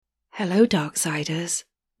Hello, Darksiders.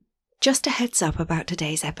 Just a heads up about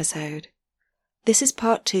today's episode. This is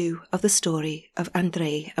part 2 of the story of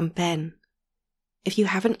Andrei and Ben. If you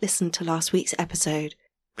haven't listened to last week's episode,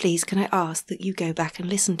 please can I ask that you go back and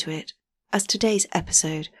listen to it, as today's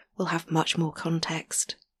episode will have much more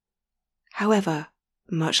context. However,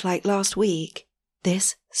 much like last week,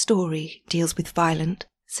 this story deals with violent,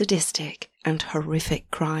 sadistic, and horrific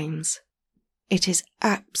crimes. It is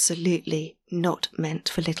absolutely not meant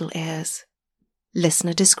for little ears.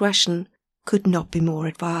 Listener discretion could not be more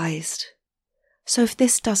advised. So if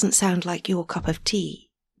this doesn't sound like your cup of tea,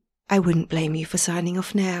 I wouldn't blame you for signing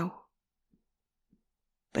off now.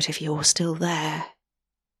 But if you're still there,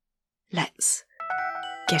 let's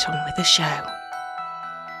get on with the show.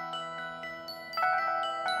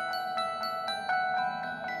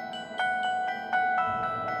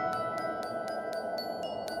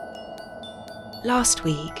 Last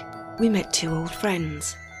week, we met two old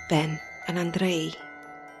friends, Ben and Andrei.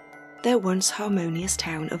 Their once harmonious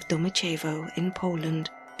town of Domyślęwo in Poland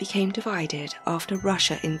became divided after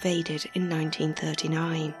Russia invaded in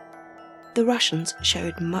 1939. The Russians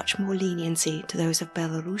showed much more leniency to those of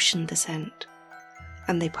Belarusian descent,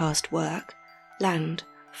 and they passed work, land,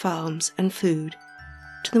 farms and food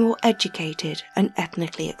to the more educated and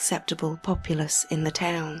ethnically acceptable populace in the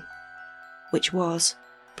town, which was,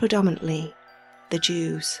 predominantly, the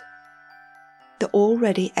Jews. The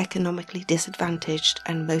already economically disadvantaged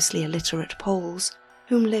and mostly illiterate Poles,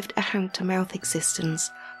 whom lived a hand-to-mouth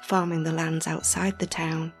existence farming the lands outside the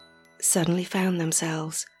town, suddenly found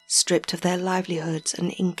themselves stripped of their livelihoods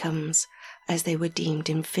and incomes as they were deemed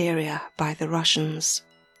inferior by the Russians.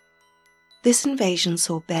 This invasion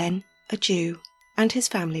saw Ben, a Jew, and his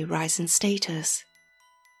family rise in status,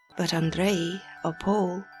 but Andrei, a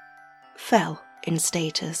Pole, fell in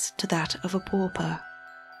status to that of a pauper,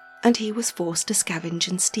 and he was forced to scavenge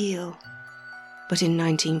and steal. But in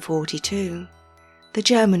 1942, the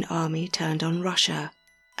German army turned on Russia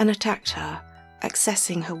and attacked her,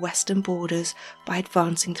 accessing her western borders by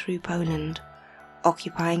advancing through Poland,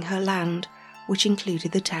 occupying her land, which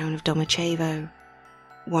included the town of Domyślęwo.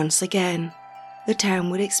 Once again, the town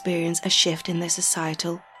would experience a shift in their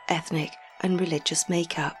societal, ethnic, and religious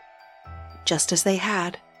makeup, just as they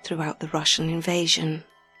had throughout the Russian invasion.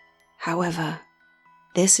 However,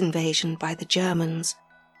 this invasion by the Germans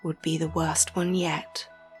would be the worst one yet.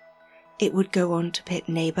 It would go on to pit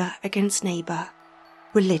neighbour against neighbour,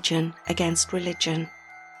 religion against religion,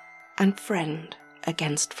 and friend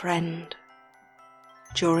against friend.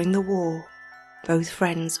 During the war, both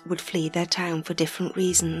friends would flee their town for different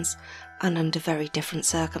reasons and under very different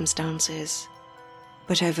circumstances.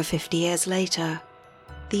 But over 50 years later,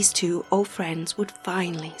 these two old friends would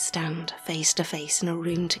finally stand face to face in a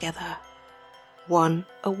room together. One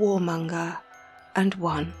a warmonger, and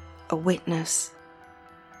one a witness.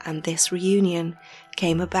 And this reunion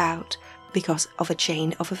came about because of a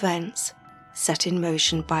chain of events set in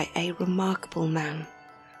motion by a remarkable man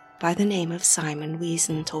by the name of Simon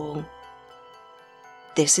Wiesenthal.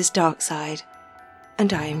 This is Darkside,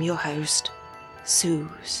 and I am your host,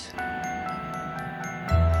 Suze.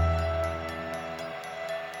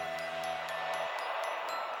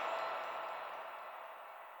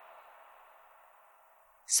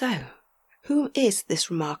 So, who is this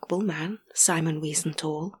remarkable man, Simon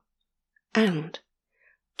Wiesenthal? And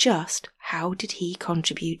just how did he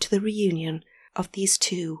contribute to the reunion of these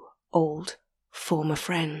two old former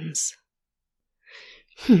friends?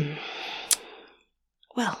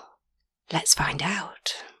 Well, let's find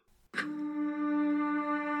out.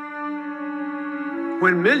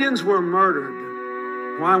 When millions were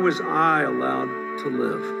murdered, why was I allowed to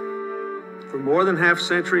live? For more than half a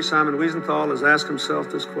century, Simon Wiesenthal has asked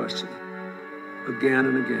himself this question, again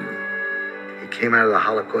and again. He came out of the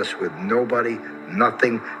Holocaust with nobody,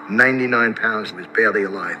 nothing, 99 pounds, he was barely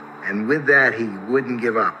alive. And with that, he wouldn't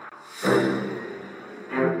give up.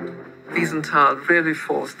 Wiesenthal really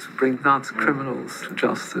fought to bring Nazi criminals to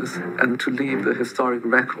justice and to leave a historic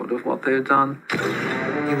record of what they had done.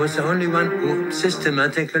 He was the only one who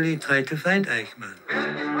systematically tried to find Eichmann.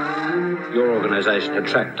 Your organization had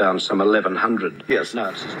tracked down some 1,100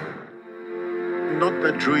 Nazis. Not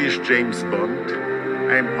a Jewish James Bond.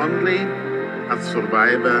 I'm only a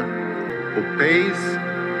survivor who pays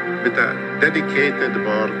with a dedicated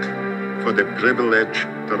work for the privilege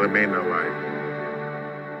to remain alive.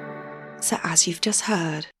 So as you've just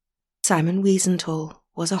heard, Simon Wiesenthal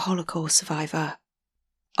was a Holocaust survivor.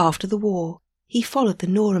 After the war, he followed the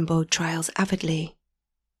Nuremberg trials avidly.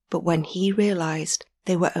 But when he realised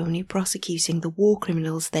they were only prosecuting the war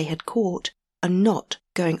criminals they had caught and not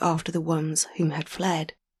going after the ones whom had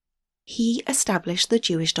fled, he established the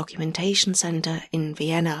Jewish Documentation Center in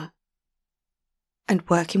Vienna. And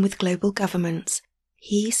working with global governments,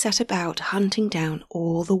 he set about hunting down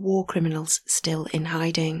all the war criminals still in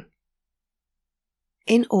hiding.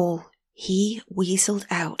 In all, he weaseled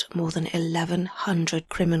out more than 1,100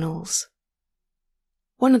 criminals.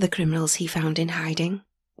 One of the criminals he found in hiding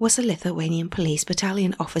was a Lithuanian police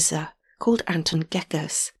battalion officer called Anton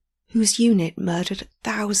Gekas, whose unit murdered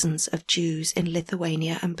thousands of Jews in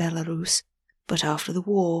Lithuania and Belarus, but after the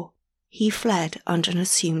war, he fled under an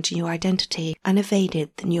assumed new identity and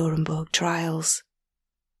evaded the Nuremberg trials.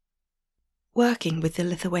 Working with the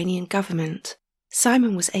Lithuanian government,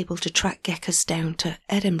 Simon was able to track Gekas down to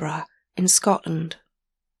Edinburgh in Scotland.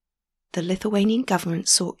 The Lithuanian government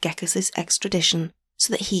sought Gekas's extradition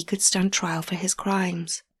so that he could stand trial for his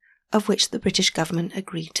crimes, of which the British government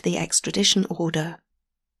agreed to the extradition order.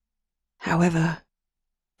 However,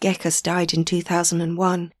 Gekas died in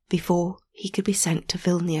 2001 before he could be sent to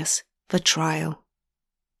Vilnius for trial.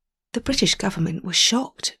 The British government was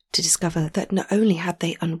shocked to discover that not only had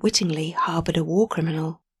they unwittingly harboured a war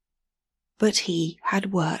criminal, but he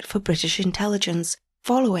had worked for British intelligence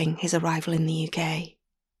following his arrival in the UK.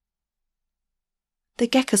 The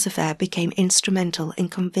Gekas affair became instrumental in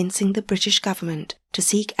convincing the British government to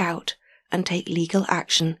seek out and take legal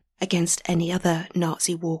action against any other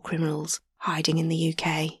Nazi war criminals hiding in the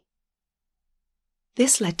UK.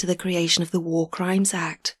 This led to the creation of the War Crimes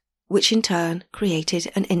Act, which in turn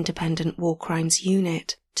created an independent war crimes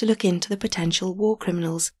unit to look into the potential war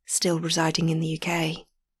criminals still residing in the UK.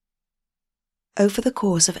 Over the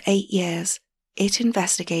course of 8 years, it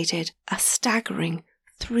investigated a staggering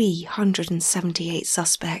 378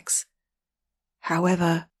 suspects.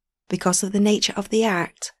 However, because of the nature of the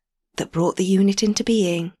act that brought the unit into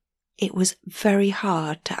being, it was very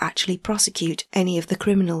hard to actually prosecute any of the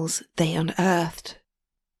criminals they unearthed.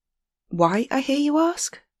 Why, I hear you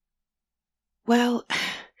ask? Well,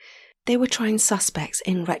 they were trying suspects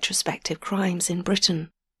in retrospective crimes in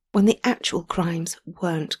Britain, when the actual crimes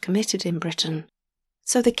weren't committed in Britain,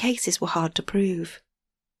 so the cases were hard to prove.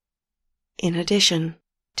 In addition,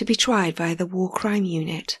 to be tried by the War Crime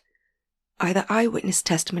Unit, either eyewitness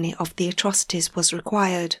testimony of the atrocities was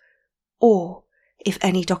required, or, if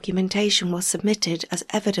any documentation was submitted as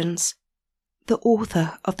evidence, the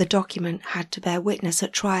author of the document had to bear witness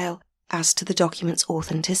at trial as to the document's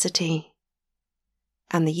authenticity.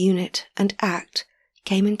 And the unit and act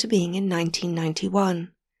came into being in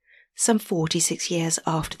 1991, some 46 years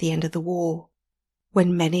after the end of the war,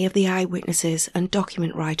 when many of the eyewitnesses and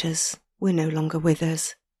document writers were no longer with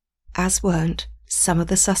us, as weren't some of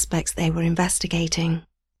the suspects they were investigating.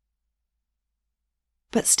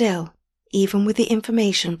 But still, even with the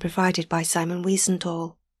information provided by Simon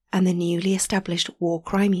Wiesenthal and the newly established War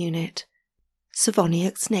Crime Unit,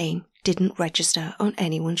 Słowoniuk's name didn't register on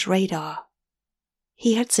anyone's radar.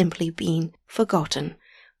 He had simply been forgotten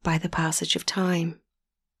by the passage of time.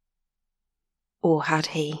 Or had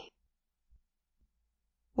he?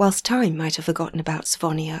 Whilst time might have forgotten about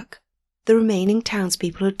Słowoniuk, the remaining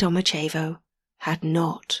townspeople of Domoshevo had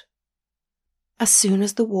not. As soon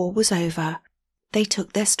as the war was over, they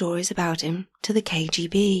took their stories about him to the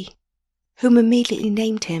KGB, whom immediately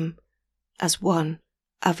named him as one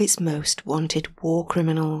of its most wanted war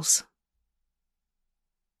criminals.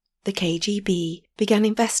 The KGB began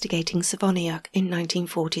investigating Słowoniuk in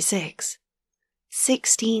 1946.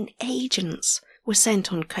 16 agents were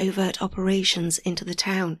sent on covert operations into the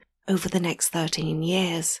town over the next 13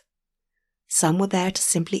 years. Some were there to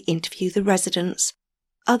simply interview the residents.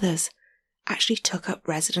 Others actually took up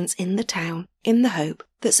residence in the town in the hope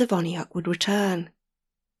that Słowoniuk would return.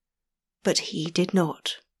 But he did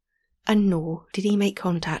not, and nor did he make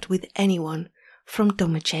contact with anyone from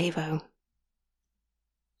Domoshevo.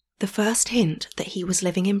 The first hint that he was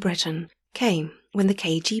living in Britain came when the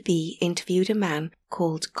KGB interviewed a man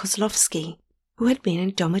called Kozlovsky, who had been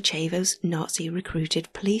in Domoshevo's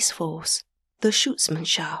Nazi-recruited police force, the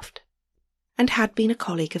Schutzmannschaft, and had been a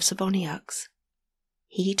colleague of Słowoniuk's.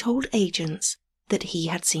 He told agents that he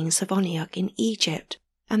had seen Słowoniuk in Egypt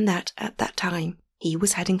and that at that time he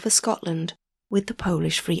was heading for Scotland with the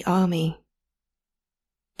Polish Free Army.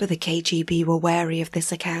 But the KGB were wary of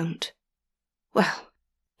this account. Well,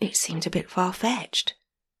 it seemed a bit far-fetched.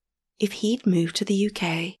 If he'd moved to the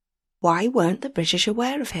UK, why weren't the British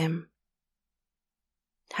aware of him?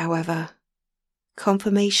 However,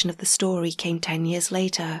 confirmation of the story came 10 years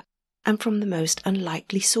later, and from the most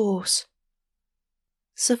unlikely source: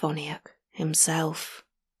 Słowoniuk himself.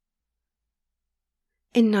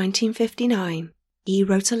 In 1959, he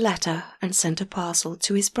wrote a letter and sent a parcel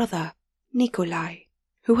to his brother, Nikolai,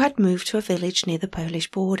 who had moved to a village near the Polish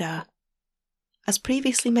border, as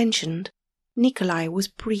previously mentioned, Nikolai was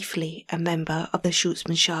briefly a member of the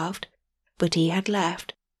Schutzmannschaft, but he had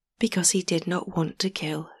left because he did not want to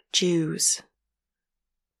kill Jews.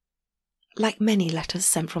 Like many letters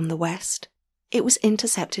sent from the West, it was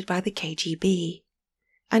intercepted by the KGB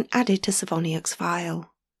and added to Savoniuk's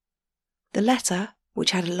file. The letter,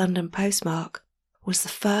 which had a London postmark, was the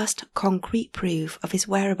first concrete proof of his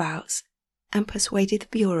whereabouts and persuaded the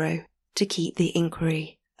Bureau to keep the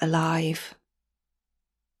inquiry alive.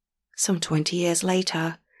 Some 20 years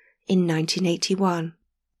later, in 1981,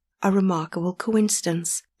 a remarkable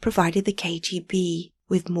coincidence provided the KGB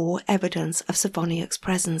with more evidence of Savoniuk's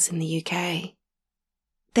presence in the UK.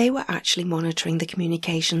 They were actually monitoring the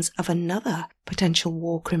communications of another potential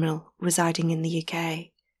war criminal residing in the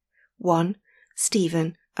UK, one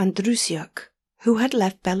Stephen Andrusiuk, who had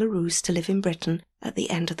left Belarus to live in Britain at the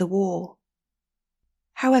end of the war.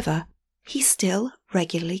 However, he still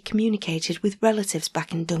regularly communicated with relatives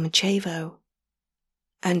back in Domachevo.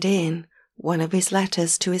 And in one of his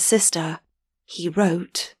letters to his sister, he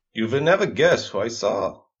wrote, "You will never guess who I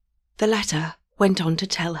saw." The letter went on to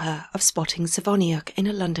tell her of spotting Savoniuk in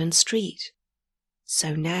a London street.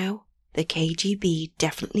 So now the KGB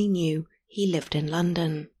definitely knew he lived in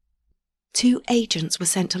London. 2 agents were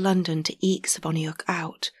sent to London to eke Savoniuk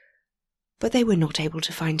out, but they were not able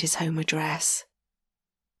to find his home address.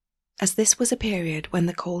 As this was a period when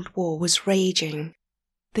the Cold War was raging,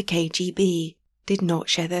 the KGB did not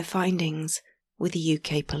share their findings with the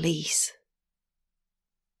UK police.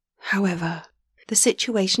 However, the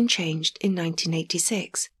situation changed in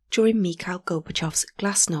 1986 during Mikhail Gorbachev's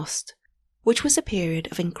Glasnost, which was a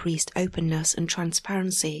period of increased openness and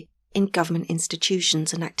transparency in government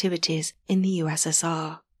institutions and activities in the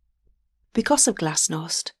USSR. Because of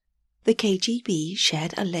Glasnost, the KGB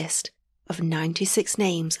shared a list of 96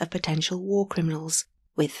 names of potential war criminals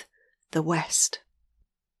with the West.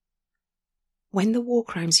 When the War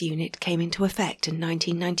Crimes Unit came into effect in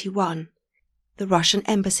 1991, the Russian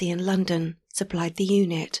embassy in London supplied the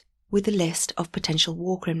unit with a list of potential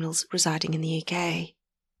war criminals residing in the UK,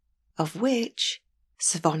 of which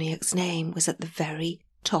Savoniuk's name was at the very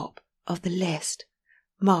top of the list,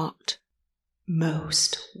 marked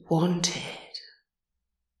Most Wanted.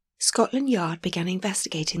 Scotland Yard began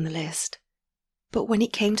investigating the list, but when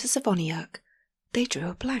it came to Savoniuk, they drew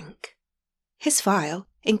a blank. His file,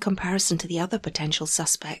 in comparison to the other potential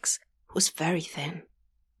suspects, was very thin,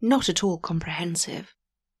 not at all comprehensive,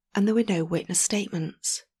 and there were no witness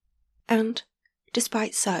statements. And,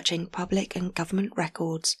 despite searching public and government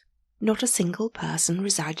records, not a single person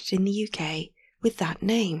resided in the UK with that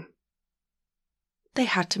name. They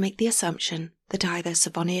had to make the assumption that either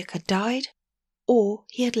Savoniuk had died or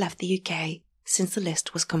he had left the UK since the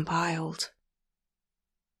list was compiled.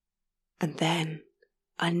 And then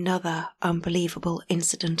another unbelievable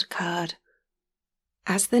incident occurred.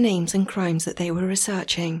 As the names and crimes that they were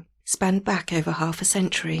researching spanned back over half a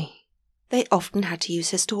century, they often had to use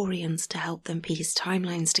historians to help them piece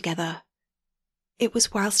timelines together. It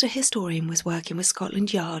was whilst a historian was working with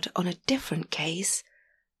Scotland Yard on a different case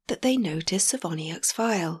that they noticed Savoniuk's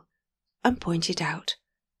file and pointed out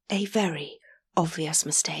a very obvious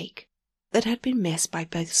mistake that had been missed by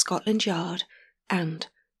both Scotland Yard and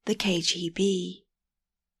the KGB.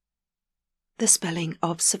 The spelling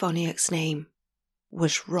of Savoniuk's name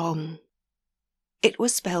was wrong. It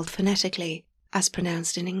was spelled phonetically as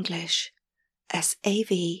pronounced in English,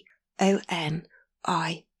 Savoniuk,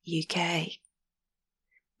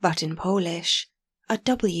 but in Polish, a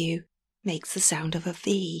W makes the sound of a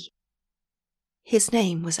V. His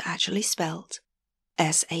name was actually spelled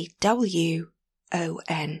Sawonik.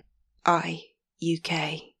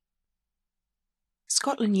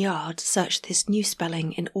 Scotland Yard searched this new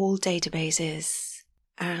spelling in all databases,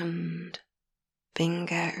 and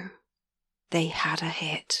bingo, they had a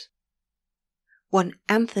hit. One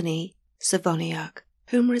Anthony Savoniuk,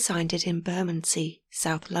 whom resided in Bermondsey,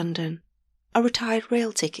 South London, a retired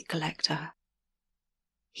rail ticket collector.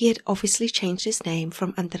 He had obviously changed his name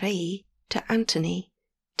from Andrei to Anthony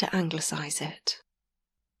to anglicise it.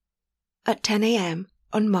 At 10 a.m.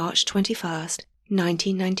 on March 21st,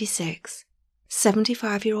 1996,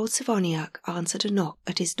 75-year-old Savoniuk answered a knock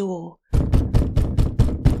at his door,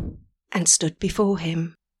 and stood before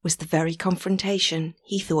him was the very confrontation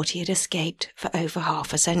he thought he had escaped for over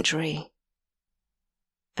half a century.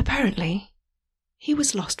 Apparently, he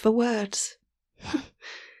was lost for words.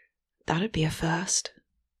 That'd be a first.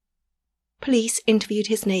 Police interviewed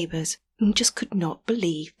his neighbours and just could not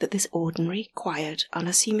believe that this ordinary, quiet,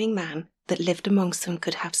 unassuming man that lived amongst them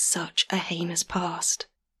could have such a heinous past.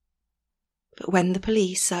 But when the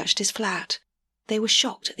police searched his flat, they were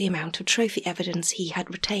shocked at the amount of trophy evidence he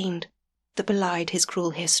had retained that belied his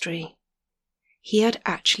cruel history. He had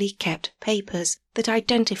actually kept papers that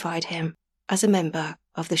identified him as a member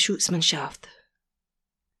of the Schutzmannschaft.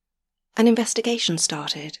 An investigation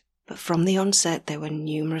started, but from the onset there were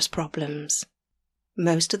numerous problems.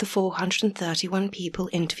 Most of the 431 people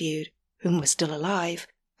interviewed, whom were still alive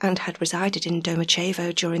and had resided in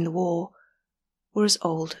Domačevo during the war, were as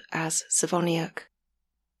old as Savoniuk,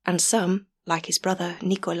 and some, like his brother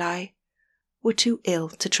Nikolai, were too ill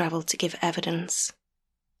to travel to give evidence.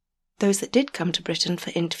 Those that did come to Britain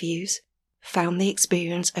for interviews found the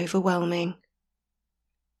experience overwhelming.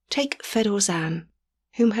 Take Fedor Zan,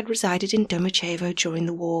 whom had resided in Domačevo during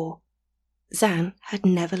the war. Zan had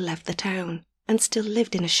never left the town and still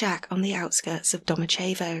lived in a shack on the outskirts of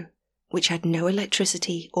Domačevo, which had no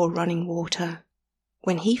electricity or running water.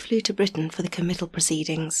 When he flew to Britain for the committal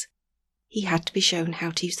proceedings, he had to be shown how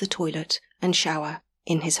to use the toilet and shower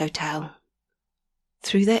in his hotel.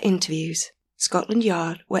 Through their interviews, Scotland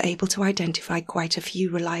Yard were able to identify quite a few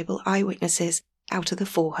reliable eyewitnesses out of the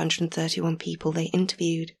 431 people they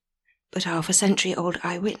interviewed, but half-a-century-old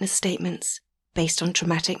eyewitness statements based on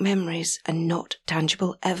traumatic memories and not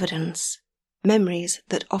tangible evidence, memories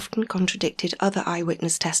that often contradicted other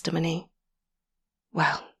eyewitness testimony.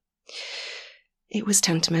 Well, it was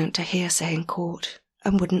tantamount to hearsay in court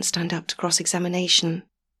and wouldn't stand up to cross-examination.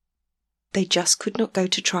 They just could not go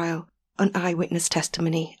to trial on eyewitness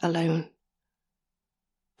testimony alone.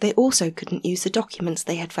 They also couldn't use the documents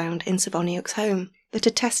they had found in Savoniuk's home that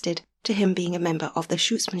attested to him being a member of the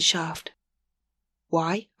Schutzmannschaft.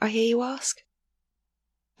 Why, I hear you ask?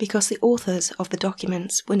 Because the authors of the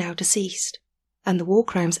documents were now deceased, and the War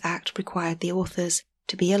Crimes Act required the authors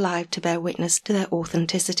to be alive to bear witness to their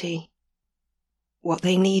authenticity. What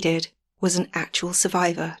they needed was an actual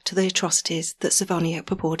survivor to the atrocities that Savoniuk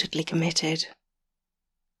purportedly committed.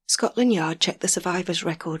 Scotland Yard checked the survivors'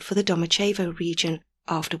 record for the Domačevo region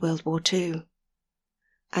after World War II,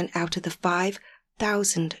 and out of the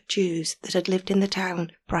 5,000 Jews that had lived in the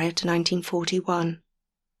town prior to 1941,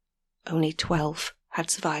 only 12 had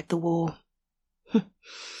survived the war.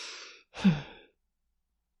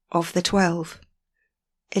 Of the 12,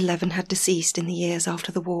 11 had deceased in the years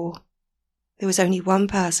after the war. There was only one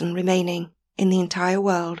person remaining in the entire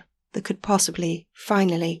world that could possibly,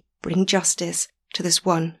 finally, bring justice to this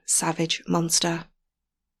one savage monster.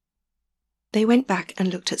 They went back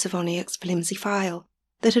and looked at Savoniuk's flimsy file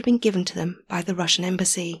that had been given to them by the Russian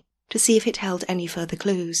embassy to see if it held any further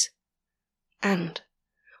clues. And,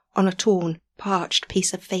 on a torn, parched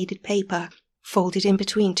piece of faded paper, folded in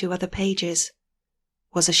between two other pages,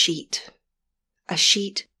 was a sheet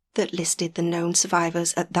that listed the known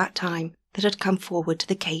survivors at that time that had come forward to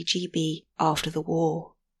the KGB after the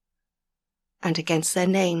war. And against their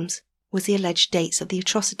names was the alleged dates of the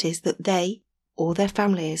atrocities that they, or their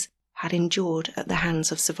families, had endured at the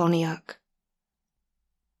hands of Savoniuk.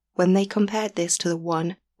 When they compared this to the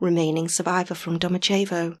one remaining survivor from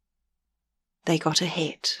Domačevo, they got a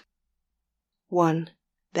hit. One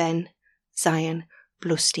Ben Zion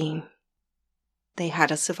Blustein. They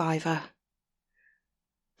had a survivor.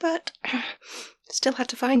 But still had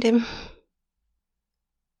to find him.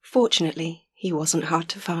 Fortunately, he wasn't hard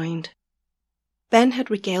to find. Ben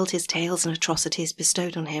had regaled his tales and atrocities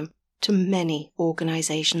bestowed on him to many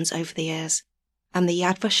organizations over the years, and the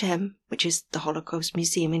Yad Vashem, which is the Holocaust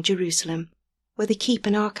Museum in Jerusalem, where they keep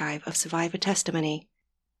an archive of survivor testimony,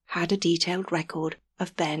 had a detailed record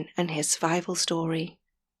of Ben and his survival story.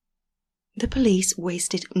 The police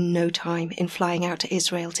wasted no time in flying out to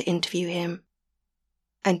Israel to interview him,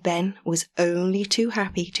 and Ben was only too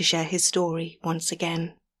happy to share his story once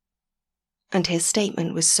again. And his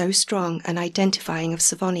statement was so strong and identifying of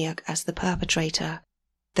Savoniuk as the perpetrator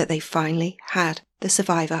that they finally had the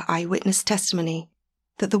survivor eyewitness testimony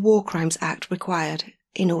that the War Crimes Act required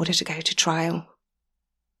in order to go to trial.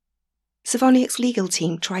 Savoniuk's legal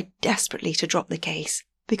team tried desperately to drop the case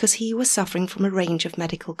because he was suffering from a range of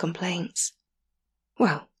medical complaints.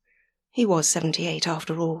 Well, he was 78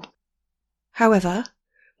 after all. However,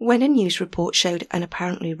 when a news report showed an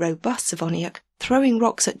apparently robust Savoniuk throwing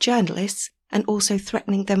rocks at journalists and also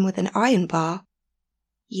threatening them with an iron bar,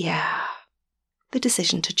 the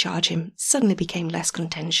decision to charge him suddenly became less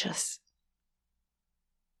contentious.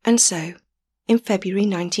 And so, in February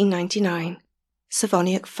 1999,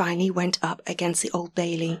 Savoniuk finally went up against the Old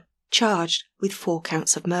Bailey, charged with 4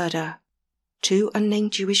 counts of murder, 2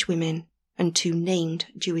 unnamed Jewish women and 2 named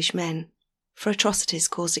Jewish men, for atrocities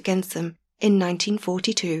caused against them in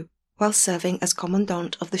 1942 while serving as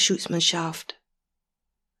commandant of the Schutzmannschaft.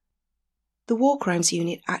 The War Crimes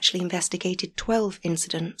Unit actually investigated 12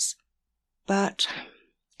 incidents, but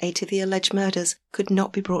 8 of the alleged murders could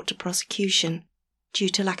not be brought to prosecution due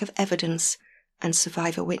to lack of evidence and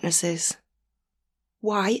survivor witnesses.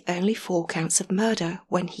 Why only 4 counts of murder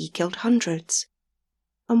when he killed hundreds?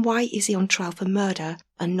 And why is he on trial for murder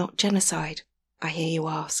and not genocide, I hear you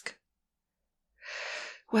ask?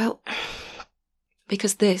 Well,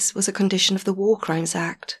 because this was a condition of the War Crimes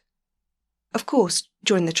Act. Of course,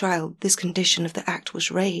 during the trial, this condition of the Act was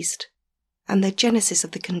raised, and the genesis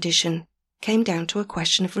of the condition came down to a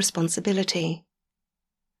question of responsibility.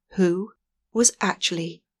 Who was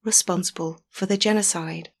actually responsible for the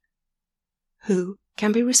genocide? Who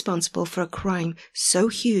can be responsible for a crime so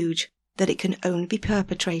huge that it can only be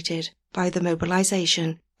perpetrated by the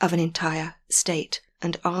mobilization of an entire state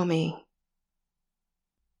and army?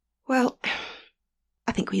 Well,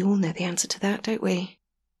 I think we all know the answer to that, don't we?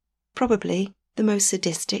 Probably the most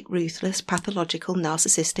sadistic, ruthless, pathological,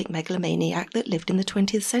 narcissistic megalomaniac that lived in the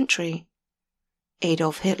 20th century.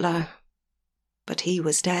 Adolf Hitler. But he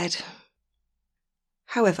was dead.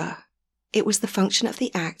 However, it was the function of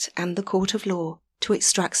the Act and the court of law to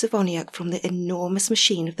extract Savoniuk from the enormous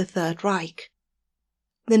machine of the Third Reich.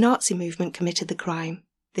 The Nazi movement committed the crime,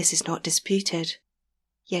 this is not disputed.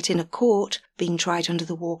 Yet in a court being tried under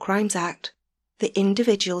the War Crimes Act, the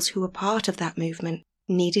individuals who were part of that movement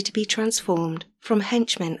needed to be transformed from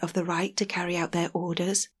henchmen of the right to carry out their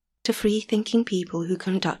orders to free-thinking people who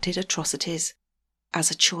conducted atrocities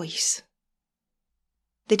as a choice.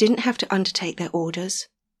 They didn't have to undertake their orders.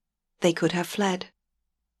 They could have fled,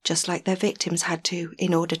 just like their victims had to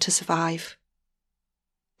in order to survive.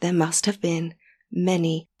 There must have been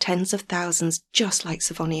many tens of thousands just like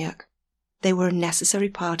Savoniuk. They were a necessary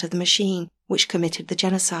part of the machine which committed the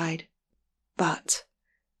genocide. But,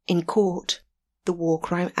 in court, the War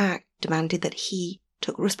Crime Act demanded that he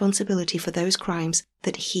took responsibility for those crimes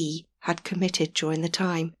that he had committed during the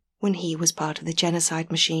time when he was part of the genocide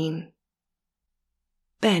machine.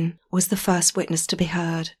 Ben was the first witness to be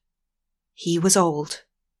heard. He was old,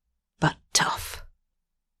 but tough.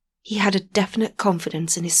 He had a definite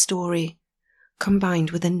confidence in his story,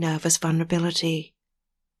 combined with a nervous vulnerability.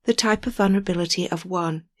 The type of vulnerability of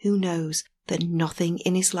one who knows that nothing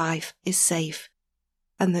in his life is safe,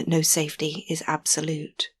 and that no safety is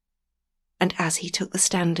absolute. And as he took the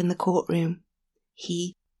stand in the courtroom,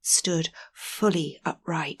 he stood fully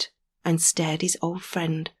upright and stared his old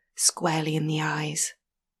friend squarely in the eyes.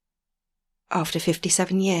 After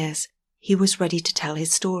 57 years, he was ready to tell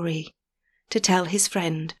his story, to tell his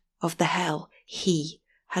friend of the hell he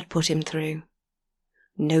had put him through.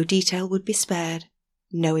 No detail would be spared,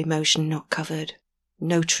 no emotion not covered,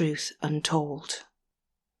 no truth untold.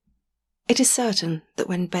 It is certain that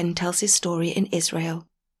when Ben tells his story in Israel,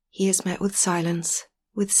 he is met with silence,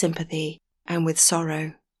 with sympathy, and with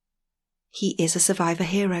sorrow. He is a survivor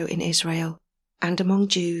hero in Israel, and among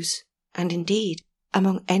Jews, and indeed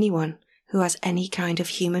among anyone who has any kind of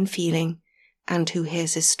human feeling and who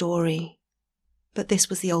hears his story. But this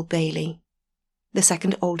was the Old Bailey, the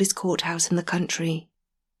second oldest courthouse in the country.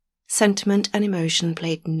 Sentiment and emotion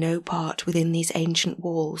played no part within these ancient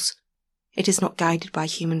walls. It is not guided by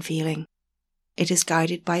human feeling. It is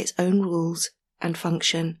guided by its own rules and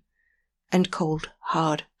function, and cold,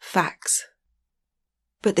 hard facts.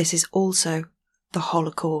 But this is also the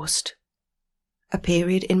Holocaust, a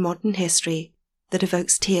period in modern history that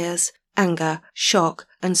evokes tears, anger, shock,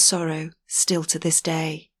 and sorrow still to this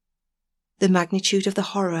day. The magnitude of the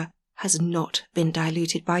horror has not been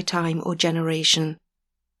diluted by time or generation.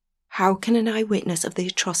 How can an eyewitness of the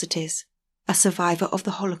atrocities, a survivor of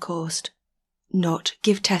the Holocaust, not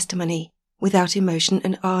give testimony without emotion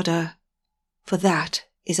and ardour? For that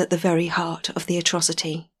is at the very heart of the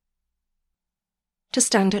atrocity. To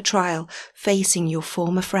stand at trial facing your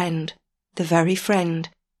former friend, the very friend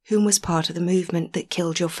whom was part of the movement that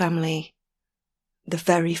killed your family, the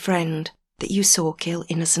very friend that you saw kill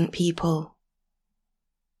innocent people.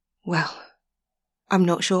 Well, I'm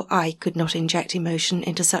not sure I could not inject emotion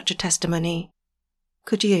into such a testimony.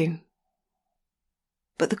 Could you?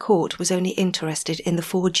 But the court was only interested in the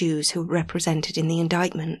 4 Jews who were represented in the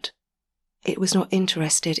indictment. It was not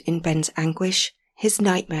interested in Ben's anguish, his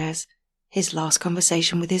nightmares, his last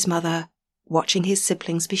conversation with his mother, watching his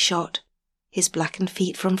siblings be shot, his blackened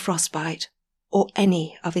feet from frostbite, or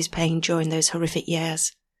any of his pain during those horrific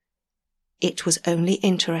years. It was only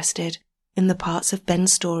interested in the parts of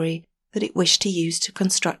Ben's story that it wished to use to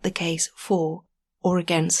construct the case for or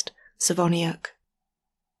against Savoniuk.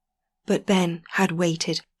 But Ben had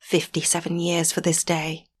waited 57 years for this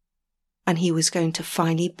day, and he was going to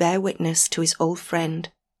finally bear witness to his old friend,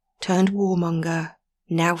 turned warmonger,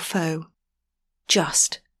 now foe,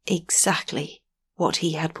 just exactly what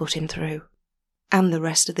he had put him through. and the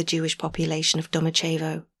rest of the Jewish population of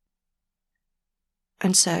Domachevo.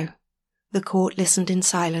 And so, the court listened in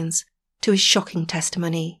silence to his shocking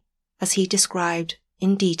testimony as he described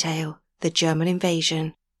in detail the German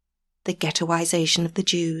invasion, the ghettoization of the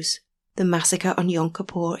Jews, the massacre on Yom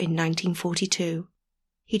Kippur in 1942.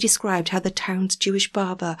 He described how the town's Jewish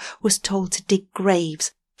barber was told to dig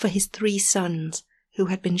graves for his 3 sons who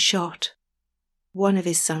had been shot. One of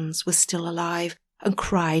his sons was still alive and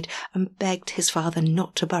cried and begged his father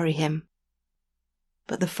not to bury him.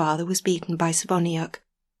 But the father was beaten by Slavoniuk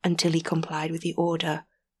until he complied with the order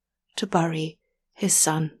to bury his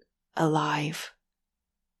son alive.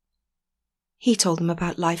 He told them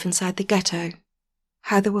about life inside the ghetto,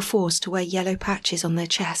 how they were forced to wear yellow patches on their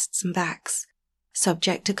chests and backs,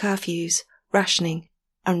 subject to curfews, rationing,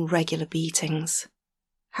 and regular beatings,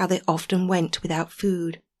 how they often went without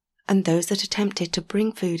food, and those that attempted to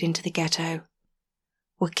bring food into the ghetto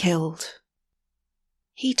were killed.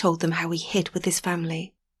 He told them how he hid with his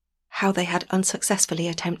family, how they had unsuccessfully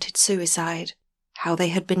attempted suicide, how they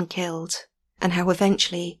had been killed, and how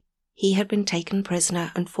eventually he had been taken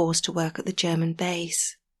prisoner and forced to work at the German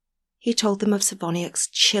base. He told them of Slavoniuk's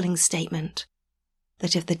chilling statement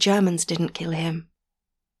that if the Germans didn't kill him,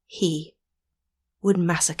 he would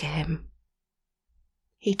massacre him.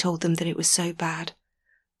 He told them that it was so bad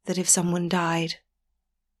that if someone died,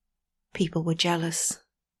 people were jealous.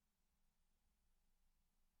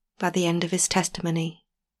 By the end of his testimony,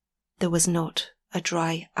 there was not a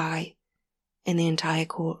dry eye in the entire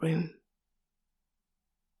courtroom.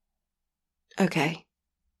 Okay,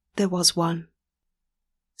 there was one.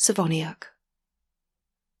 Slavoniuk.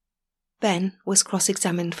 Ben was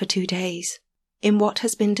cross-examined for 2 days in what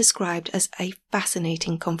has been described as a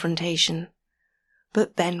fascinating confrontation.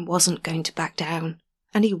 But Ben wasn't going to back down,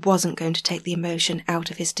 and he wasn't going to take the emotion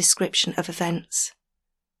out of his description of events.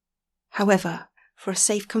 However, for a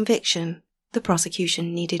safe conviction, the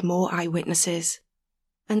prosecution needed more eyewitnesses,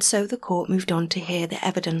 and so the court moved on to hear the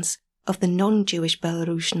evidence of the non-Jewish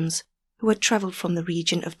Belarusians who had travelled from the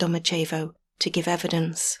region of Domachevo to give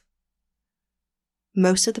evidence.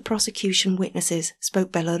 Most of the prosecution witnesses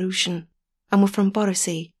spoke Belarusian and were from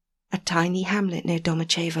Borisy, a tiny hamlet near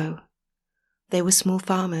Domachevo. They were small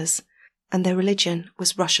farmers, and their religion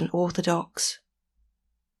was Russian Orthodox.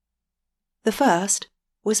 The first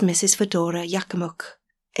was Mrs. Fedora Yakimuk,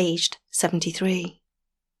 aged 73.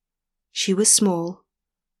 She was small,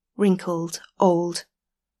 wrinkled, old,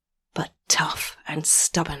 but tough and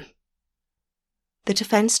stubborn. The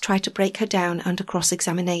defence tried to break her down under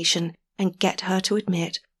cross-examination and get her to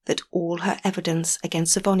admit that all her evidence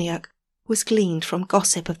against Slavoniuk was gleaned from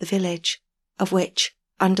gossip of the village, of which,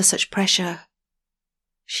 under such pressure,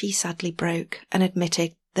 she sadly broke and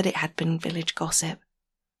admitted that it had been village gossip.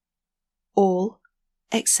 All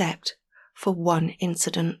except for one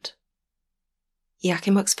incident.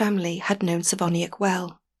 Yakimuk's family had known Slavoniuk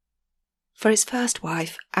well. For his first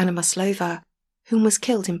wife, Anna Maslova, whom was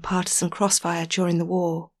killed in partisan crossfire during the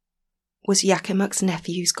war, was Yakimuk's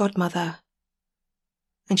nephew's godmother.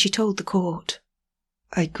 And she told the court,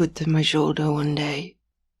 "I cut my shoulder one day.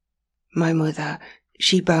 My mother,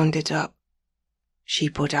 she bound it up. She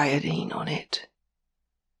put iodine on it.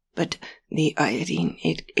 But the iodine,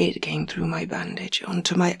 it came through my bandage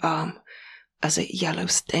onto my arm as a yellow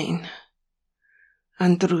stain.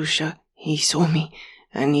 Andrusha, he saw me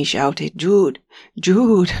and he shouted, 'Jude,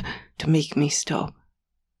 Jude,' to make me stop.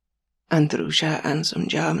 Andrusha and some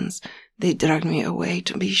Germans, they dragged me away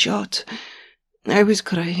to be shot. I was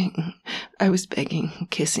crying, I was begging,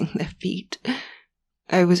 kissing their feet.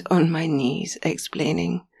 I was on my knees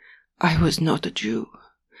explaining I was not a Jew.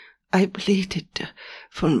 I pleaded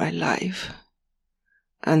for my life.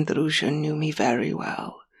 Andrusha knew me very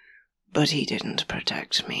well, but he didn't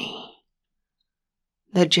protect me.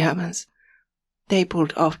 The Germans, they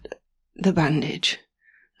pulled off the bandage,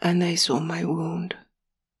 and they saw my wound,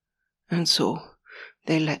 and so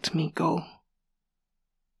they let me go.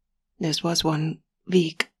 This was 1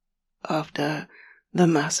 week after the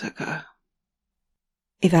massacre."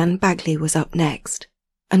 Ivan Bagley was up next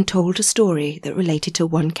and told a story that related to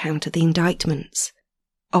 1 count of the indictments.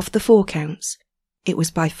 Of the 4 counts, it was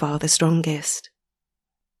by far the strongest.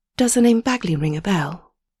 Does the name Bagley ring a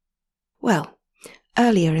bell? Well,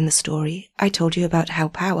 earlier in the story, I told you about how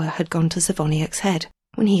power had gone to Slavoniuk's head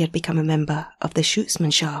when he had become a member of the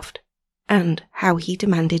Schutzmannschaft, and how he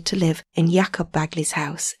demanded to live in Jakob Bagley's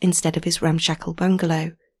house instead of his ramshackle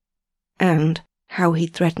bungalow, and how he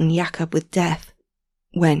threatened Jakob with death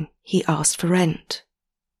when he asked for rent.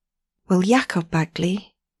 Well, Jakob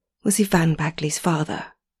Bagley was Ivan Bagley's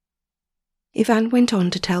father. Ivan went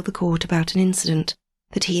on to tell the court about an incident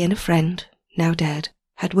that he and a friend, now dead,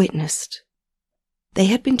 had witnessed. They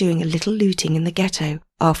had been doing a little looting in the ghetto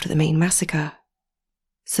after the main massacre.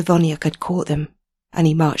 Savoniuk had caught them, and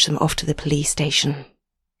he marched them off to the police station.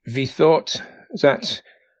 We thought that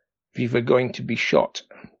we were going to be shot.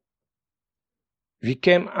 We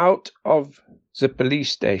came out of the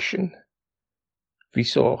police station. We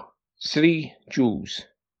saw 3 Jews,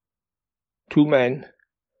 2 men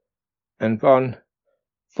and 1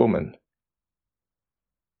 woman.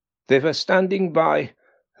 They were standing by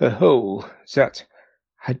a hole that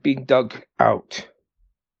had been dug out.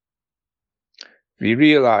 We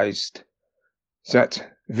realized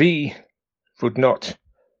that we would not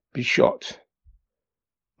be shot,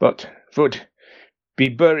 but would be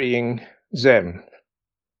burying them.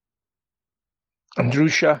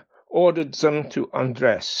 Andrusha ordered them to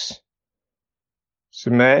undress.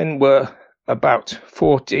 The men were about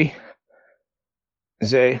 40.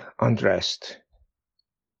 They undressed.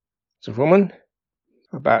 The woman,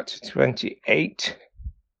 about 28,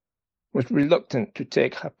 was reluctant to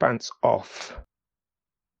take her pants off.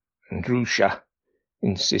 Andrusha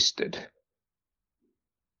insisted.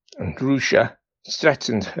 Andrusha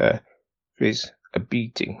threatened her with a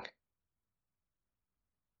beating.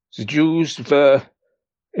 The Jews were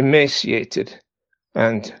emaciated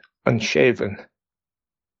and unshaven.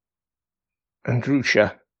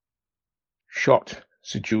 Andrusha shot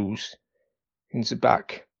the Jews in the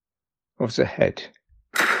back of the head.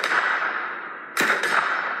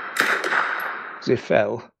 They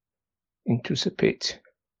fell into the pit.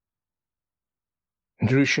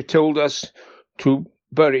 Andrusha told us to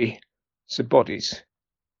bury the bodies.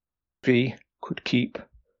 We could keep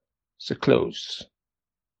the clothes.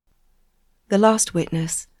 The last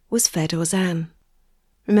witness was Fedor Zan.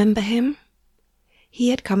 Remember him? He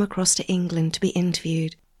had come across to England to be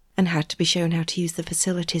interviewed and had to be shown how to use the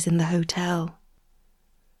facilities in the hotel.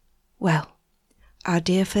 Well, our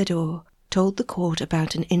dear Fedor told the court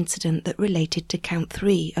about an incident that related to count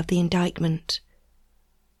 3 of the indictment.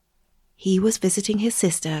 He was visiting his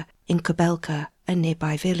sister in Kobelka, a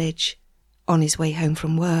nearby village, on his way home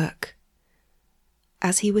from work.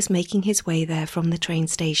 As he was making his way there from the train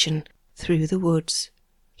station through the woods,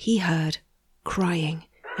 he heard crying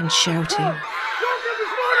and shouting.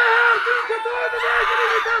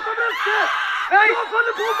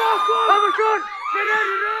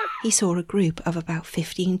 He saw a group of about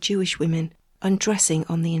 15 Jewish women undressing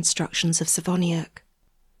on the instructions of Savoniuk.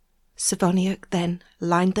 Savoniuk then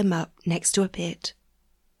lined them up next to a pit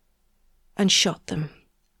and shot them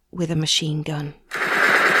with a machine gun.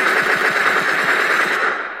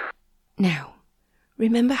 Now,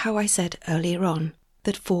 remember how I said earlier on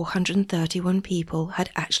that 431 people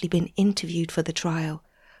had actually been interviewed for the trial,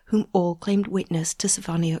 whom all claimed witness to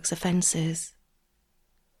Savoniuk's offences?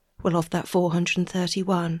 Well, of that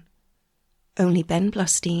 431, only Ben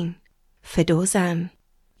Blustein, Fedor Zan,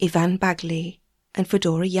 Ivan Bagley and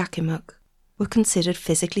Fedora Yakimuk were considered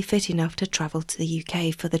physically fit enough to travel to the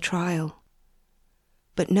UK for the trial.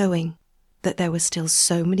 But knowing that there were still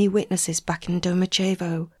so many witnesses back in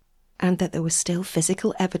Domachevo, and that there was still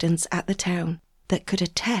physical evidence at the town that could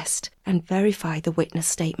attest and verify the witness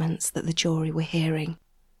statements that the jury were hearing,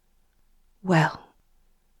 well,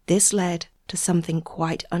 this led to something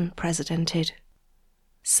quite unprecedented.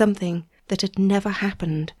 Something that had never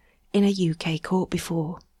happened in a UK court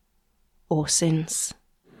before, or since.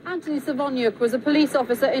 Anthony Savoniuk was a police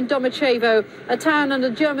officer in Domachevo, a town under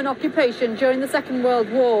German occupation during the Second World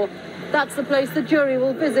War. That's the place the jury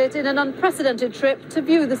will visit in an unprecedented trip to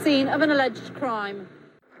view the scene of an alleged crime.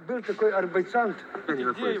 Был такой арбайцант.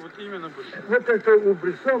 Где вот именно был? Вот это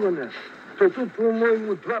убрисованное, то тут,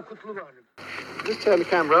 по-моему, 2 котлована. Just turn the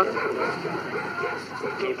camera.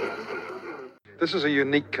 This is a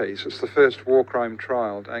unique case. It's the first war crime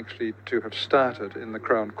trial actually to have started in the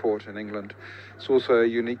Crown Court in England. It's also a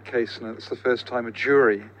unique case, and it's the first time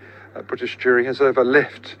a British jury, has ever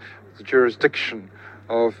left the jurisdiction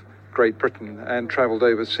of Great Britain and travelled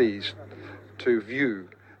overseas to view,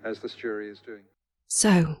 as this jury is doing.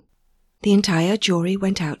 So, the entire jury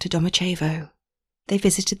went out to Domachevo. They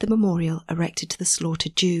visited the memorial erected to the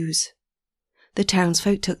slaughtered Jews. The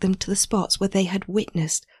townsfolk took them to the spots where they had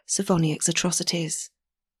witnessed Savoniuk's atrocities.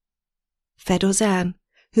 Fedor Zan,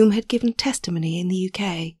 whom had given testimony in the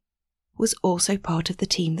UK, was also part of the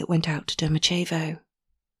team that went out to Domachevo,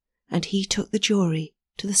 and he took the jury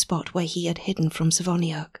to the spot where he had hidden from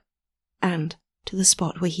Savoniuk, and to the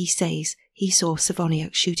spot where he says he saw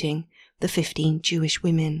Savoniuk shooting the 15 Jewish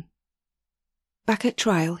women. Back at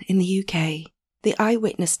trial in the UK, the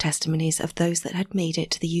eyewitness testimonies of those that had made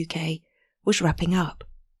it to the UK was wrapping up.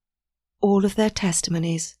 All of their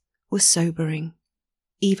testimonies were sobering,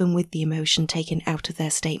 even with the emotion taken out of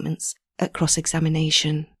their statements at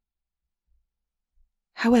cross-examination.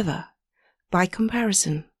 However, by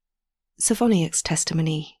comparison, Savoniac's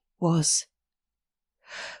testimony was,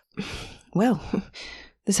 well,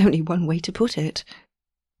 there's only one way to put it,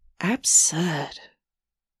 absurd.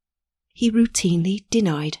 He routinely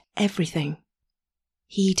denied everything.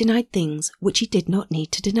 He denied things which he did not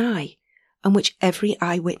need to deny, and which every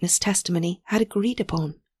eyewitness testimony had agreed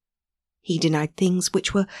upon. He denied things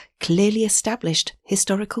which were clearly established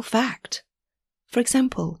historical fact. For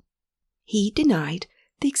example, he denied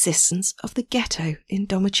the existence of the ghetto in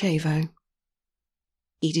Domaćevo.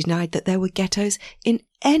 He denied that there were ghettos in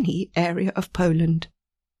any area of Poland.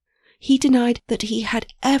 He denied that he had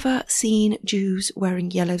ever seen Jews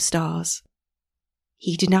wearing yellow stars.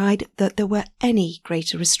 He denied that there were any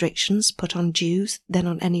greater restrictions put on Jews than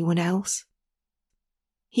on anyone else.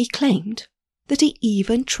 He claimed that he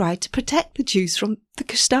even tried to protect the Jews from the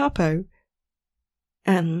Gestapo.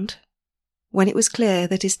 And when it was clear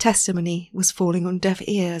that his testimony was falling on deaf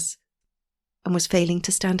ears and was failing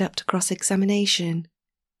to stand up to cross-examination,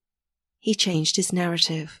 he changed his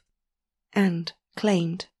narrative and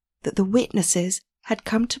claimed that the witnesses had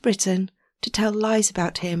come to Britain to tell lies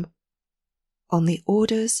about him on the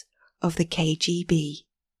orders of the KGB,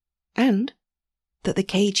 and that the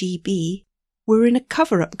KGB were in a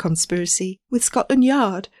cover-up conspiracy with Scotland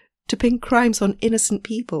Yard to pin crimes on innocent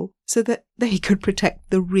people so that they could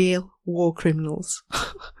protect the real war criminals.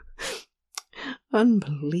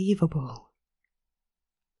 Unbelievable.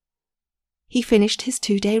 He finished his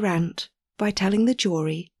 2-day rant by telling the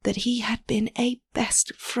jury that he had been a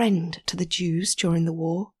best friend to the Jews during the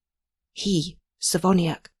war. He,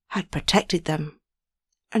 Savoniac, had protected them.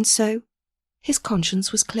 And so his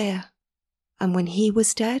conscience was clear. And when he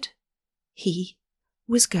was dead, he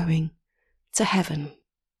was going to heaven.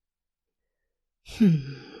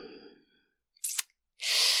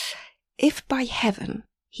 If by heaven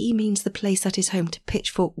he means the place that is home to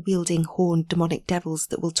pitchfork-wielding horned demonic devils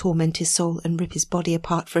that will torment his soul and rip his body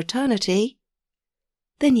apart for eternity,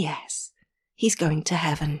 then yes, he's going to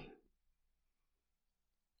heaven.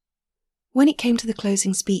 When it came to the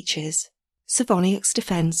closing speeches, Savoniac's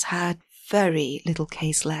defence had very little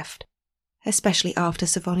case left, especially after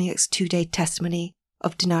Savoniac's 2-day testimony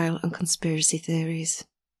of denial and conspiracy theories.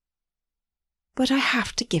 But I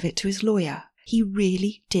have to give it to his lawyer. He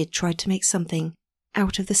really did try to make something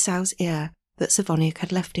out of the sow's ear that Savoniac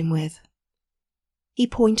had left him with. He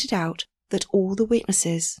pointed out that all the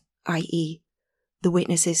witnesses, i.e., the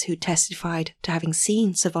witnesses who testified to having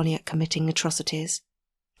seen Savoniac committing atrocities,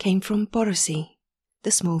 came from Borysi,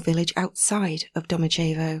 the small village outside of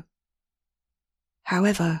Domaćevo.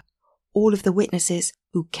 However, all of the witnesses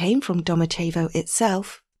who came from Domaćevo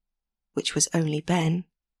itself, which was only Ben,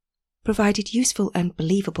 provided useful and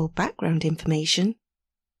believable background information,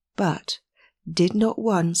 but did not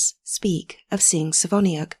once speak of seeing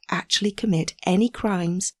Savoniac actually commit any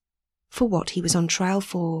crimes for what he was on trial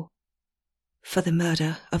for the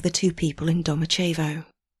murder of the 2 people in Domaćevo.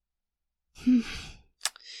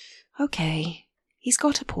 Okay, he's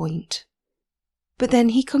got a point. But then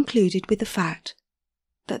he concluded with the fact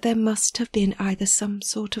that there must have been either some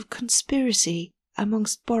sort of conspiracy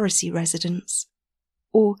amongst Borysi residents,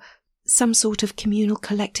 or some sort of communal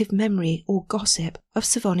collective memory or gossip of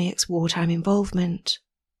Savoniac's wartime involvement.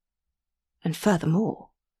 And furthermore,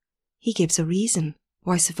 he gives a reason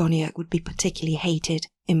why Savoniac would be particularly hated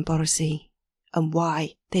in Borysi, and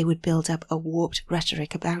why they would build up a warped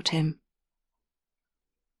rhetoric about him.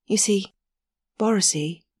 You see,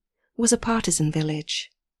 Borysi was a partisan village,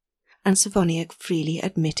 and Savoniac freely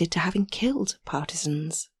admitted to having killed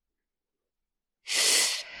partisans.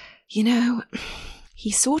 You know, he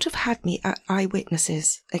sort of had me at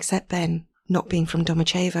eyewitnesses, except Ben, not being from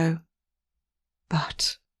Domaćevo.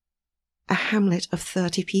 But a hamlet of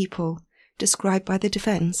 30 people, described by the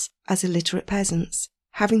defence as illiterate peasants,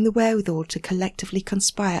 having the wherewithal to collectively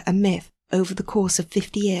conspire a myth over the course of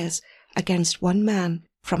 50 years against one man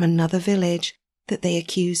from another village that they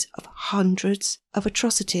accuse of hundreds of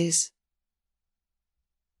atrocities.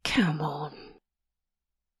 Come on.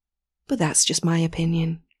 But that's just my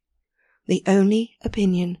opinion. The only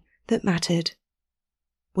opinion that mattered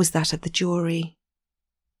was that of the jury.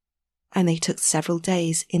 And they took several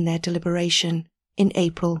days in their deliberation in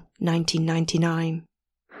April 1999.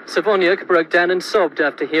 Savoniac broke down and sobbed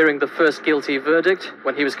after hearing the first guilty verdict.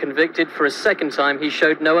 When he was convicted for a second time, he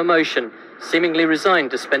showed no emotion, seemingly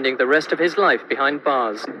resigned to spending the rest of his life behind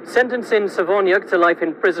bars. Sentencing Savoniac to life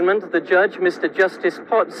imprisonment, the judge, Mr. Justice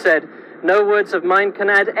Potts, said, "No words of mine can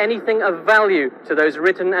add anything of value to those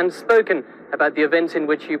written and spoken about the events in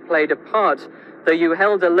which you played a part. Though you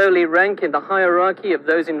held a lowly rank in the hierarchy of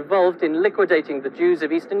those involved in liquidating the Jews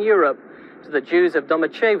of Eastern Europe, to the Jews of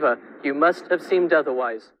Domacheva, you must have seemed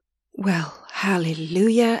otherwise. Well,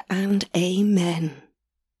 hallelujah and amen.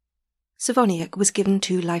 Słowoniuk was given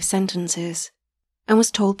 2 life sentences and was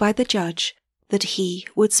told by the judge that he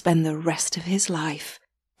would spend the rest of his life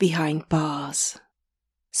behind bars.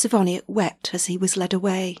 Słowoniuk wept as he was led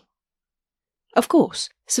away. Of course,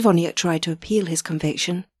 Słowoniuk tried to appeal his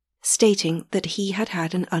conviction, stating that he had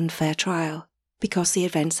had an unfair trial because the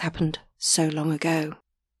events happened so long ago.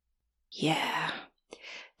 Yeah,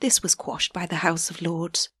 this was quashed by the House of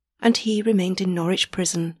Lords, and he remained in Norwich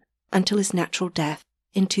prison until his natural death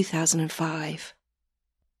in 2005.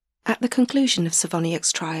 At the conclusion of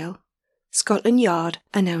Słowoniuk's trial, Scotland Yard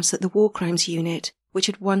announced that the War Crimes Unit, which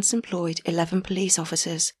had once employed 11 police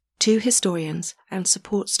officers, 2 historians and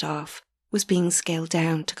support staff, was being scaled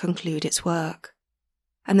down to conclude its work,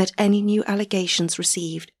 and that any new allegations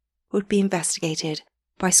received would be investigated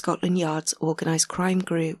by Scotland Yard's organised crime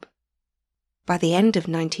group. By the end of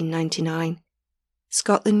 1999,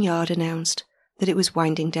 Scotland Yard announced that it was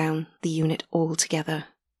winding down the unit altogether.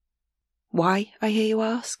 Why, I hear you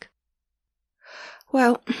ask?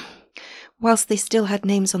 Well, whilst they still had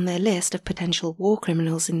names on their list of potential war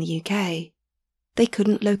criminals in the UK, they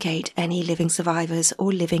couldn't locate any living survivors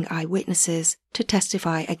or living eyewitnesses to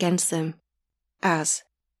testify against them, as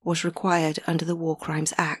was required under the War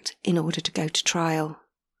Crimes Act in order to go to trial.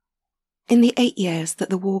 In the 8 years that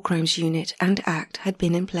the War Crimes Unit and Act had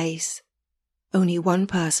been in place, only 1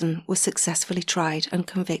 person was successfully tried and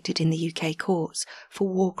convicted in the UK courts for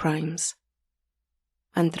war crimes.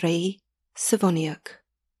 Andrei Słowoniuk.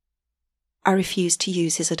 I refuse to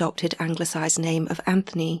use his adopted anglicised name of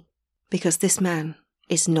Anthony because this man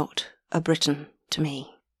is not a Briton to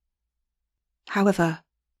me. However,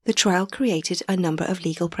 the trial created a number of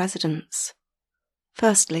legal precedents.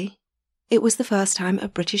 Firstly, it was the first time a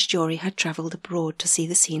British jury had travelled abroad to see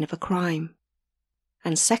the scene of a crime.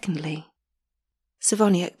 And secondly,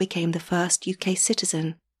 Słowoniuk became the first UK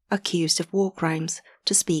citizen accused of war crimes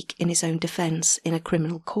to speak in his own defence in a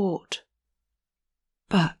criminal court.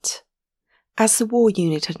 But, as the war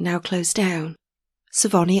unit had now closed down,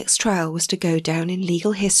 Słowoniuk's trial was to go down in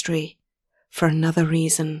legal history for another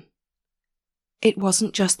reason. It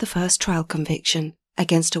wasn't just the first trial conviction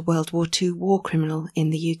against a World War II war criminal in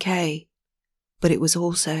the UK, but it was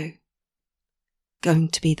also going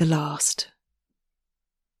to be the last.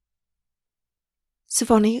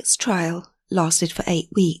 Słowoniuk's trial lasted for 8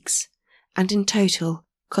 weeks and in total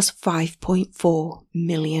cost £5.4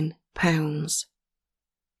 million.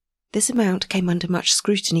 This amount came under much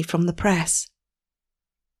scrutiny from the press.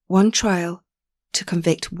 One trial to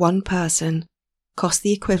convict 1 person cost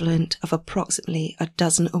the equivalent of approximately a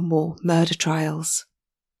dozen or more murder trials.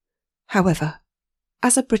 However,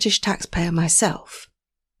 as a British taxpayer myself,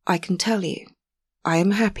 I can tell you, I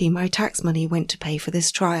am happy my tax money went to pay for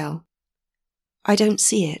this trial. I don't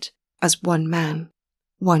see it as 1 man,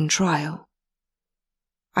 1 trial.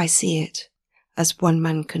 I see it as 1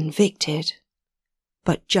 man convicted,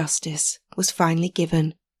 but justice was finally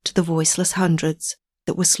given to the voiceless hundreds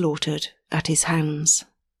that were slaughtered at his hands.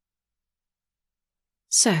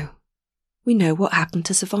 So, we know what happened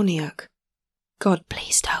to Słowoniuk. God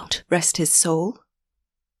please don't rest his soul.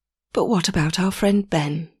 But what about our friend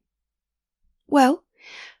Ben? Well,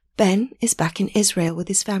 Ben is back in Israel with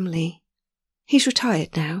his family. He's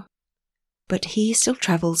retired now, but he still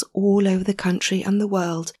travels all over the country and the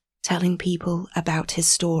world telling people about his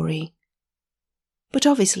story. But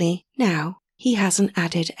obviously now he has an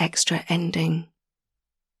added extra ending.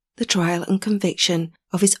 The trial and conviction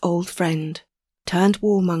of his old friend, turned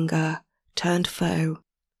warmonger, turned foe,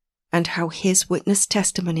 and how his witness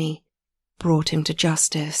testimony brought him to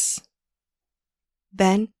justice.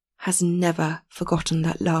 Ben has never forgotten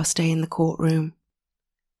that last day in the courtroom.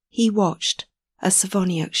 He watched as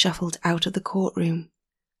Słowoniuk shuffled out of the courtroom,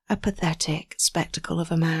 a pathetic spectacle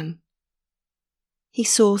of a man. He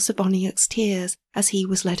saw Słowoniuk's tears as he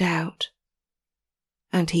was led out,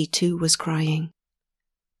 and he too was crying.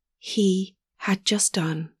 He had just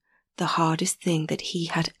done the hardest thing that he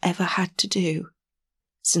had ever had to do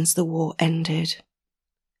since the war ended,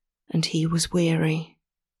 and he was weary.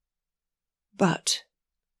 But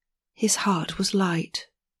his heart was light.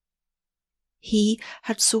 He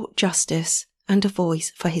had sought justice and a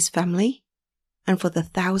voice for his family and for the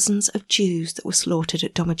thousands of Jews that were slaughtered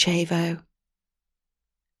at Domacheva.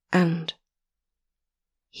 And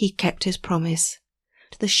he kept his promise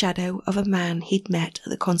to the shadow of a man he'd met at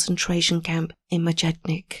the concentration camp in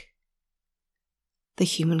Majdanek. The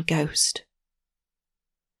human ghost.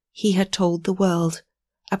 He had told the world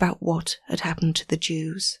about what had happened to the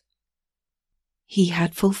Jews. He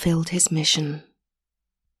had fulfilled his mission.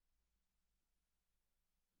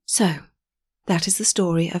 So, that is the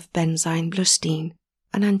story of Benzain Blustine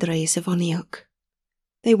and Andrei Savoniuk.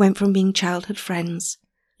 They went from being childhood friends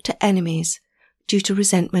to enemies due to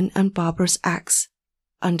resentment and barbarous acts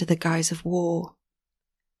under the guise of war.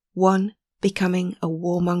 One becoming a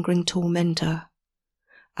warmongering tormentor,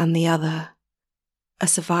 and the other a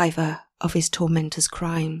survivor of his tormentor's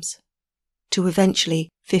crimes, to eventually,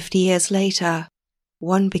 50 years later,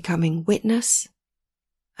 one becoming witness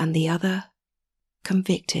and the other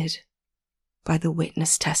convicted by the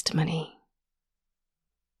witness testimony.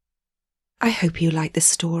 I hope you like this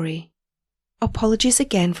story. Apologies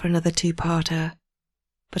again for another two-parter,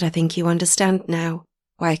 but I think you understand now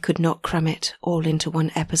why I could not cram it all into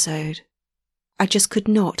one episode. I just could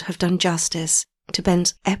not have done justice to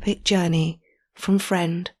Ben's epic journey from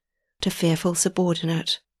friend to fearful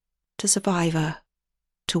subordinate to survivor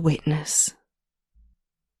to witness.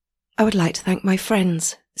 I would like to thank my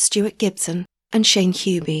friends Stuart Gibson and Shane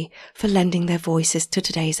Hubie for lending their voices to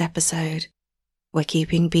today's episode. We're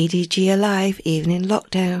keeping BDG alive even in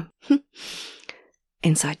lockdown.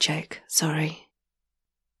 Inside joke, sorry.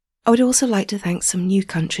 I would also like to thank some new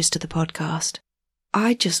countries to the podcast.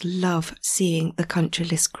 I just love seeing the country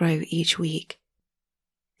list grow each week.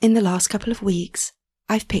 In the last couple of weeks,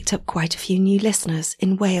 I've picked up quite a few new listeners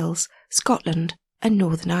in Wales, Scotland, and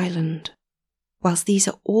Northern Ireland. Whilst these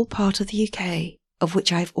are all part of the UK, of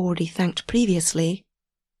which I've already thanked previously,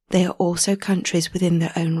 they are also countries within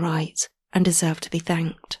their own right and deserve to be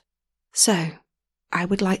thanked. So, I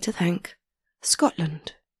would like to thank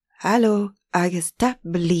Scotland, Hallo, agus tap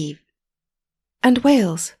believe, and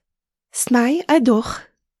Wales, Smai adoch,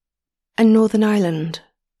 and Northern Ireland,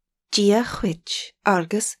 Gia chwich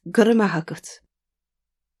argus guramahagut.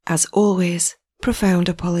 As always, profound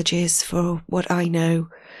apologies for what I know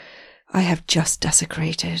I have just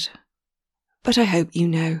desecrated. But I hope you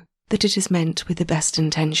know that it is meant with the best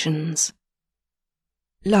intentions.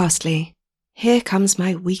 Lastly, here comes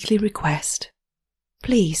my weekly request.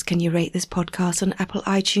 Please can you rate this podcast on Apple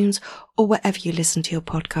iTunes or wherever you listen to your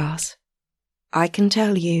podcasts? I can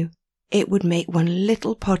tell you, it would make one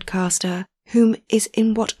little podcaster whom is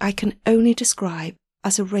in what I can only describe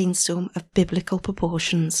as a rainstorm of biblical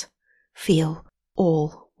proportions feel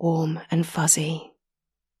all warm and fuzzy.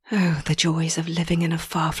 Oh, the joys of living in a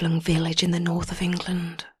far-flung village in the north of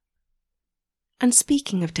England. And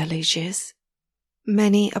speaking of deluges,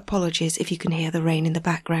 many apologies if you can hear the rain in the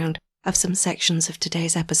background of some sections of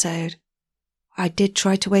today's episode. I did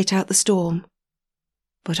try to wait out the storm,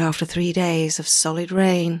 but after 3 days of solid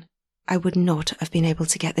rain, I would not have been able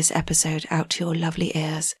to get this episode out to your lovely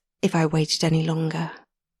ears if I waited any longer.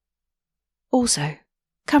 Also,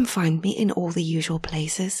 come find me in all the usual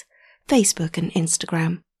places, Facebook and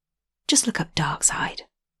Instagram. Just look up Darkside.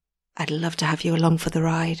 I'd love to have you along for the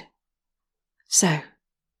ride. So,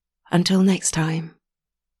 until next time,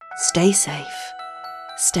 stay safe,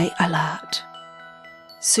 stay alert.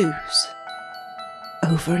 Suze,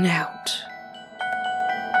 over and out.